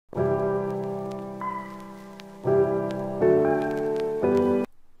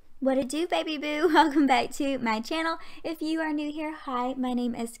What it do, baby boo? Welcome back to my channel. If you are new here, hi, my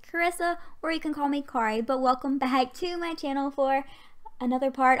name is Carissa, or you can call me Kari, but welcome back to my channel for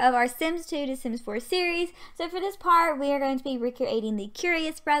another part of our Sims 2 to Sims 4 series. So for this part, we are going to be recreating the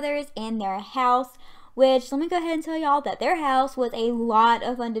Curious Brothers and their house, which, let me go ahead and tell y'all that their house was a lot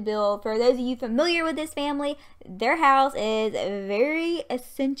of fun to build. For those of you familiar with this family, their house is very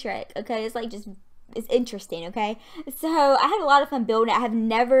eccentric, okay? It's like just it's interesting, okay? So I had a lot of fun building it. I have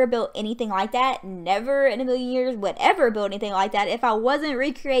never built anything like that. Never in a million years would ever build anything like that if I wasn't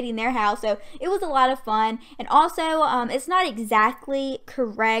recreating their house. So it was a lot of fun. And also, it's not exactly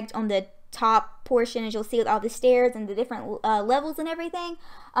correct on the top portion, as you'll see with all the stairs and the different levels and everything,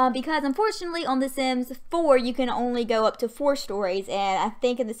 because unfortunately on The Sims 4 you can only go up to 4 stories, and I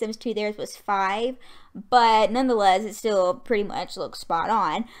think in The Sims 2 theirs was 5, but nonetheless it still pretty much looks spot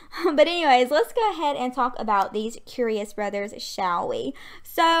on. But anyways, let's go ahead and talk about these Curious Brothers, shall we?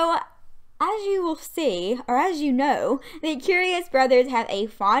 So as you will see, or as you know, the Curious Brothers have a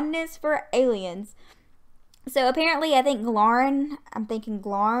fondness for aliens. So apparently, I think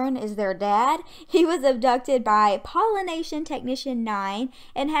Glarn is their dad. He was abducted by Pollination Technician 9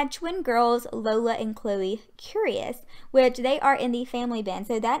 and had twin girls, Lola and Chloe Curious, which they are in the family bin.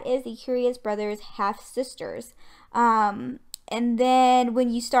 So that is the Curious Brothers' half-sisters. And then when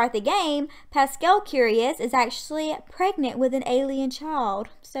you start the game, Pascal Curious is actually pregnant with an alien child.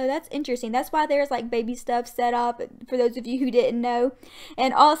 So that's interesting. That's why there's like baby stuff set up, for those of you who didn't know.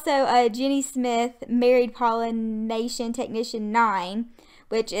 And also Jenny Smith married Pollination Technician 9,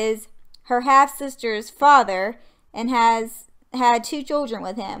 which is her half-sister's father, and has had 2 children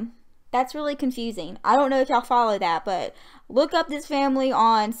with him. That's really confusing. I don't know if y'all follow that, but look up this family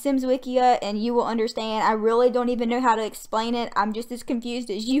on Sims Wikia and you will understand. I really don't even know how to explain it. I'm just as confused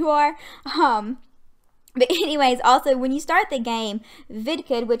as you are. But anyways, also when you start the game,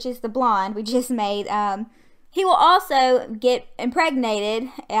 Vidkid, which is the blonde we just made, he will also get impregnated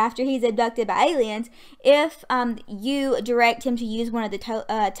after he's abducted by aliens if you direct him to use one of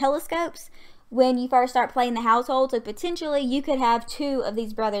the telescopes when you first start playing the household. So potentially you could have 2 of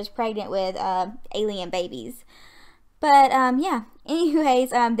these brothers pregnant with alien babies. But yeah, anyways,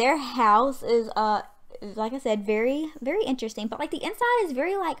 their house is like I said, very interesting. But like the inside is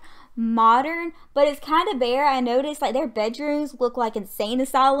very like modern, but it's kind of bare. I noticed like their bedrooms look like insane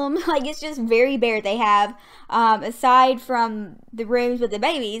asylum. Like it's just very bare. They have aside from the rooms with the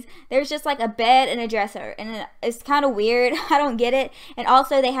babies, there's just like a bed and a dresser, and it's kind of weird. I don't get it. And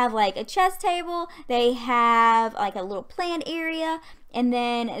also they have like a chess table, they have like a little plant area, and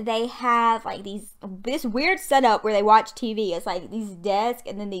then they have like this weird setup where they watch TV. It's like these desks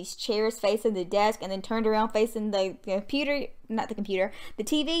and then these chairs facing the desk and then turned around facing the computer, not the computer, the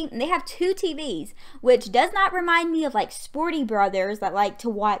TV. And they have 2 TVs, which does not remind me of like sporty brothers that like to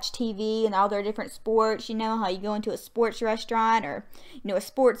watch TV and all their different sports. You know how you go into a sports restaurant or, you know, a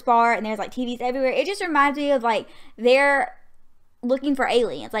sports bar and there's like TVs everywhere. It just reminds me of like they're looking for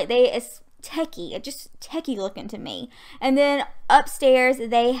aliens. Like it's techie, just techie looking to me. And then upstairs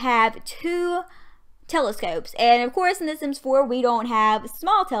they have 2 telescopes, and of course in The Sims 4 we don't have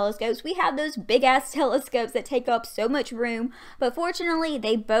small telescopes. We have those big ass telescopes that take up so much room, but fortunately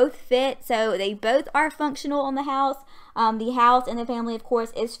they both fit, so they both are functional on the house. The house and the family, of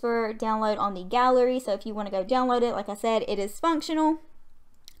course, is for download on the gallery, so if you want to go download it, like I said, it is functional.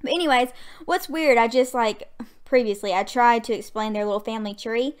 But anyways, what's weird, I just like previously I tried to explain their little family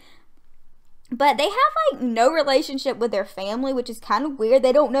tree, but they have like no relationship with their family, which is kind of weird.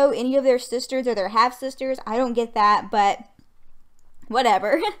 They don't know any of their sisters or their half-sisters. I don't get that, but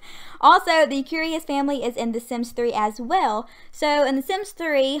whatever. Also, the Curious family is in The Sims 3 as well. So in The Sims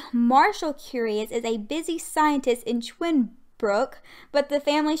 3, Marshall Curious is a busy scientist in Twinbrook, but the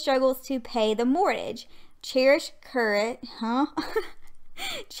family struggles to pay the mortgage. Cherish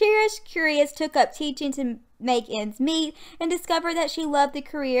Curious took up teaching to make ends meet and discovered that she loved the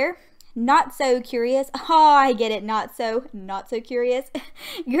career. Not so curious. Oh, I get it. Not so curious.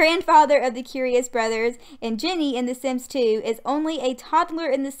 Grandfather of the Curious Brothers and Jenny in The Sims 2 is only a toddler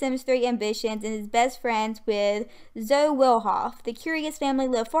in The Sims 3 Ambitions and is best friends with Zoe Wilhoff. The Curious family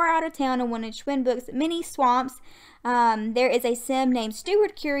live far out of town in one of Twinbrook's many swamps. There is a Sim named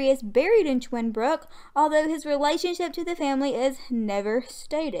Stuart Curious buried in Twinbrook, although his relationship to the family is never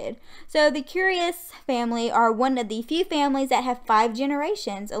stated. So the Curious family are one of the few families that have 5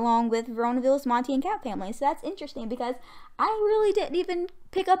 generations, along with Veronaville's Monty and Cat family. So that's interesting because I really didn't even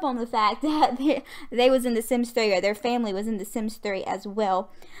pick up on the fact that they was in The Sims 3, or their family was in The Sims 3 as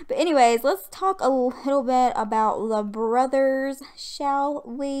well. But anyways, let's talk a little bit about the brothers, shall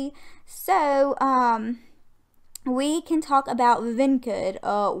we? So, we can talk about Vinkud.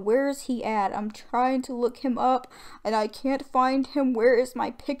 Where's he at? I'm trying to look him up and I can't find him. Where is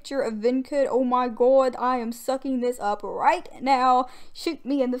my picture of Vinkud? Oh my god, I am sucking this up right now. Shoot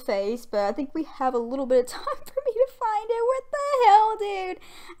me in the face, but I think we have a little bit of time for me to find it. What the hell, dude?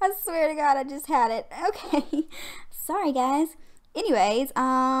 I swear to god, I just had it. Okay. Sorry, guys. Anyways,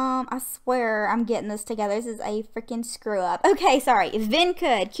 I swear I'm getting this together. This is a freaking screw up. Okay, sorry.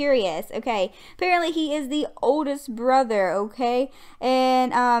 Vinkud, curious. Okay, apparently he is the oldest brother, okay?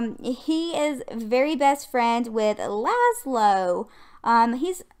 And, he is very best friend with Laszlo.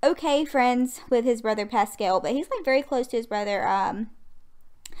 He's okay friends with his brother Pascal, but he's like very close to his brother,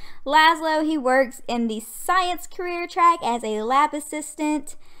 Laszlo. He works in the science career track as a lab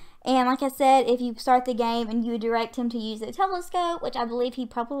assistant. And like I said, if you start the game and you direct him to use the telescope, which I believe he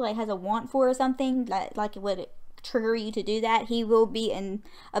probably has a want for or something, like it would trigger you to do that, he will be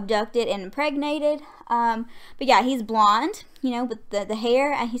abducted and impregnated. But yeah, he's blonde, you know, with the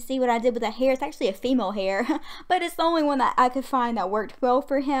hair. And you see what I did with the hair? It's actually a female hair, but it's the only one that I could find that worked well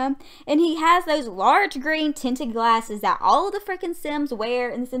for him. And he has those large green tinted glasses that all of the freaking Sims wear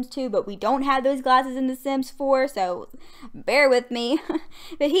in The Sims 2, but we don't have those glasses in The Sims 4, so bear with me.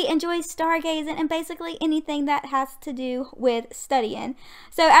 But he enjoys stargazing and basically anything that has to do with studying.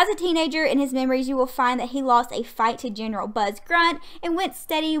 So as a teenager, in his memories, you will find that he lost a fight to General Buzz Grunt and went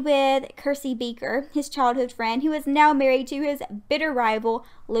steady with Kersey Beaker, his childhood friend, who is now married to his bitter rival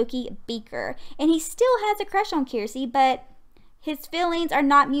Loki Beaker. And he still has a crush on Kersey, but his feelings are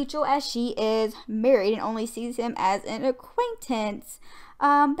not mutual as she is married and only sees him as an acquaintance.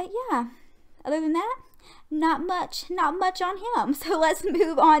 But yeah, other than that, not much on him. So let's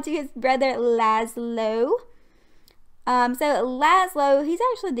move on to his brother Laszlo. So Laszlo, he's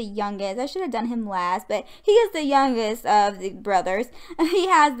actually the youngest. I should have done him last, but he is the youngest of the brothers. He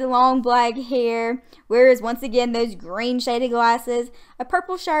has the long black hair, wears once again those green shaded glasses, a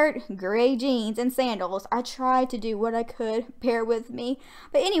purple shirt, gray jeans, and sandals. I tried to do what I could, bear with me.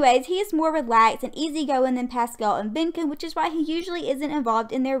 But anyways, he is more relaxed and easygoing than Pascal and Vinkud, which is why he usually isn't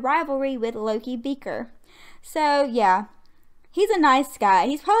involved in their rivalry with Loki Beaker. So yeah. He's a nice guy.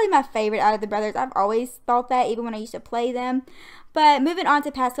 He's probably my favorite out of the brothers. I've always thought that, even when I used to play them. But moving on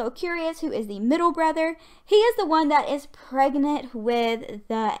to Pascal Curious, who is the middle brother. He is the one that is pregnant with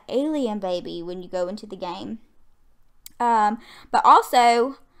the alien baby when you go into the game. But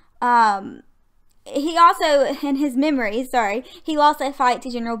also, he also, in his memory, he lost a fight to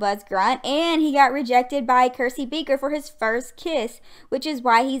General Buzz Grunt, and he got rejected by Kersey Beaker for his first kiss, which is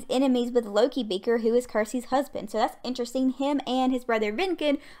why he's enemies with Loki Beaker, who is Kersey's husband. So that's interesting. Him and his brother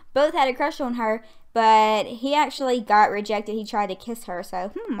Vinkud both had a crush on her, but he actually got rejected. He tried to kiss her.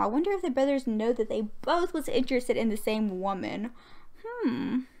 So, I wonder if the brothers know that they both was interested in the same woman.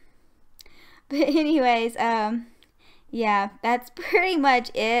 But anyways, yeah, that's pretty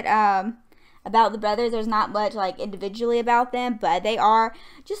much it. About the brothers, there's not much like individually about them, but they are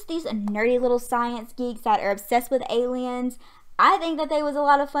just these nerdy little science geeks that are obsessed with aliens. I think that they was a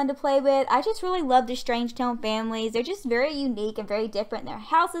lot of fun to play with. I just really love the Strange Town families. They're just very unique and very different. Their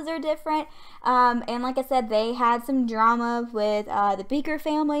houses are different. And like I said, they had some drama with the Beaker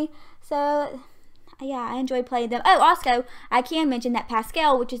family. So yeah, I enjoy playing them. Oh, also, I can mention that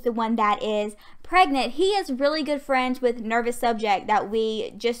Pascal, which is the one that is pregnant, he is really good friends with Nervous Subject that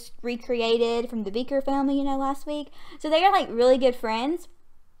we just recreated from the Beaker family, you know, last week. So they are like really good friends.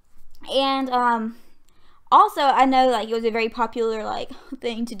 And also, I know like it was a very popular like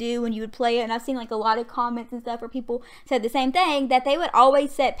thing to do when you would play it, and I've seen like a lot of comments and stuff where people said the same thing, that they would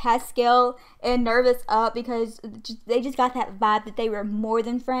always set Pascal and Nervous up because they just got that vibe that they were more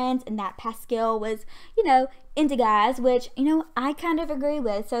than friends, and that Pascal was, you know, into guys, which, you know, I kind of agree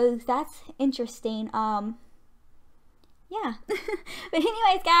with. So that's interesting. Yeah. But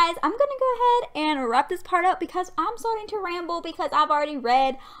anyways, guys, I'm gonna go ahead and wrap this part up because I'm starting to ramble because I've already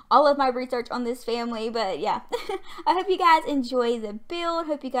read all of my research on this family. But yeah, I hope you guys enjoy the build.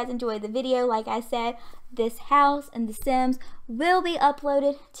 Hope you guys enjoy the video. Like I said, this house and the Sims will be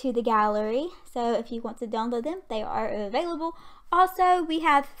uploaded to the gallery. So if you want to download them, they are available. Also, we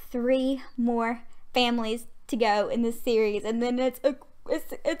have 3 more families to go in this series, and then it's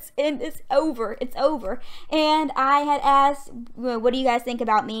over. And I had asked, what do you guys think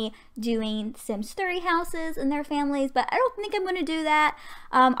about me doing Sims 3 houses and their families, but I don't think I'm going to do that.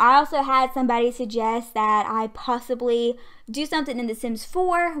 I also had somebody suggest that I possibly do something in The Sims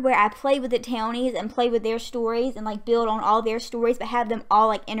 4 where I play with the townies and play with their stories and like build on all their stories, but have them all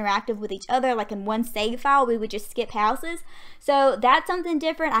like interactive with each other, like in one save file. We would just skip houses. So that's something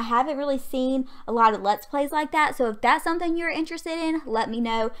different. I haven't really seen a lot of Let's Plays like that. So if that's something you're interested in, let me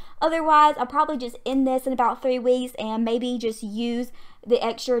know. Otherwise, I'll probably just end this in about 3 weeks and maybe just use the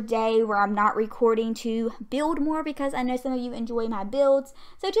extra day where I'm not recording to build more, because I know some of you enjoy my builds.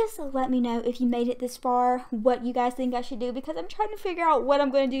 So just let me know if you made it this far, what you guys think I should do, because I'm trying to figure out what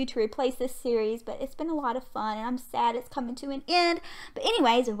I'm going to do to replace this series. But it's been a lot of fun and I'm sad it's coming to an end. But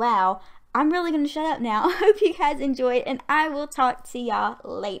anyways, wow, I'm really going to shut up now. I hope you guys enjoyed and I will talk to y'all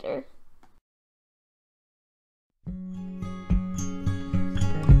later.